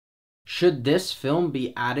Should this film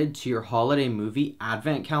be added to your holiday movie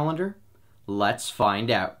advent calendar? Let's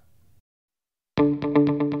find out.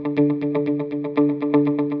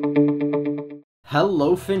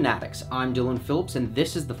 Hello Fanatics, I'm Phillips and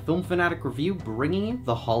this is the Film Fanatic Review bringing you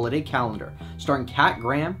the holiday calendar, starring Kat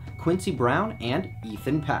Graham, Quincy Brown, and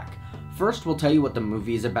Ethan Peck. First we'll tell you what the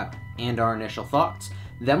movie is about, and our initial thoughts.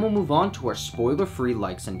 Then we'll move on to our spoiler-free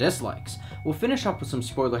likes and dislikes. We'll finish up with some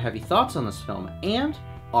spoiler-heavy thoughts on this film, and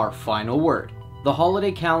our final word. The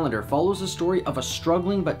holiday calendar follows the story of a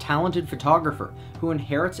struggling but talented photographer who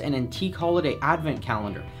inherits an antique holiday advent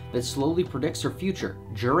calendar that slowly predicts her future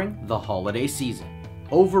during the holiday season.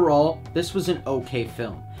 Overall, this was an okay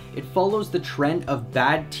film. It follows the trend of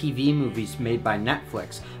bad TV movies made by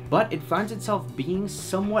Netflix, but it finds itself being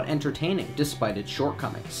somewhat entertaining despite its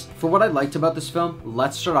shortcomings. For what I liked about this film,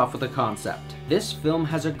 let's start off with the concept. This film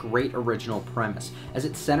has a great original premise, as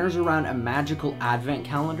it centers around a magical advent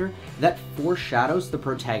calendar that foreshadows the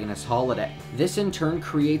protagonist's holiday. This in turn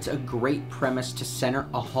creates a great premise to center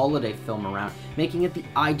a holiday film around, making it the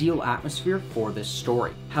ideal atmosphere for this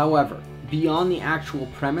story. However, beyond the actual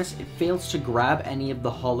premise, it fails to grab any of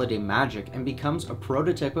the holiday magic and becomes a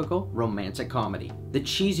prototypical romantic comedy. The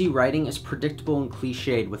cheesy writing is predictable and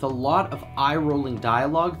cliched, with a lot of eye-rolling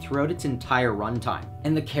dialogue throughout its entire runtime.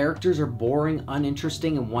 And the characters are boring,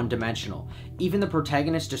 uninteresting, and one-dimensional. Even the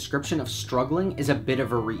protagonist's description of struggling is a bit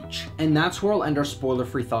of a reach. And that's where I'll end our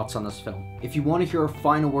spoiler-free thoughts on this film. If you want to hear a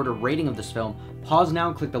final word or rating of this film, pause now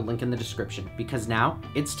and click the link in the description, because now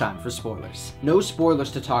it's time for spoilers. No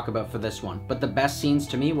spoilers to talk about for this one, but the best scenes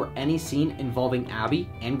to me were any scene involving Abby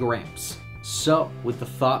and Gramps. So, with the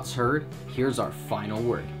thoughts heard, here's our final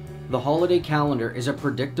word. The holiday calendar is a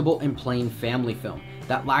predictable and plain family film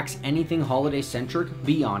that lacks anything holiday-centric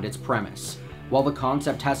beyond its premise. While the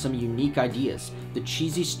concept has some unique ideas, the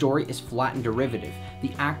cheesy story is flat and derivative,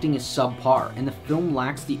 the acting is subpar, and the film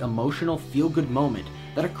lacks the emotional feel-good moment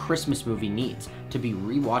that a Christmas movie needs to be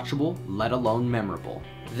rewatchable, let alone memorable.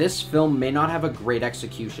 This film may not have a great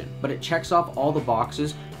execution, but it checks off all the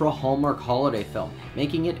boxes for a Hallmark holiday film,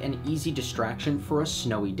 making it an easy distraction for a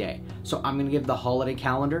snowy day. So I'm gonna give the holiday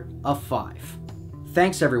calendar a 5.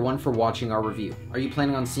 Thanks everyone for watching our review. Are you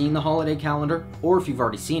planning on seeing the holiday calendar? Or if you've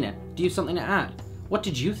already seen it, do you have something to add? What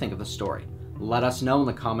did you think of the story? Let us know in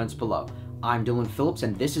the comments below. I'm Phillips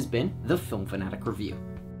and this has been the Film Fanatic Review.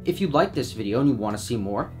 If you liked this video and you want to see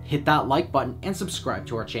more, hit that like button and subscribe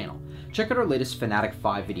to our channel. Check out our latest Fanatic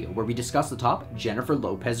 5 video where we discuss the top Jennifer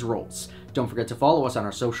Lopez roles. Don't forget to follow us on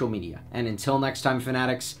our social media. And until next time,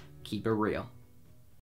 Fanatics, keep it real.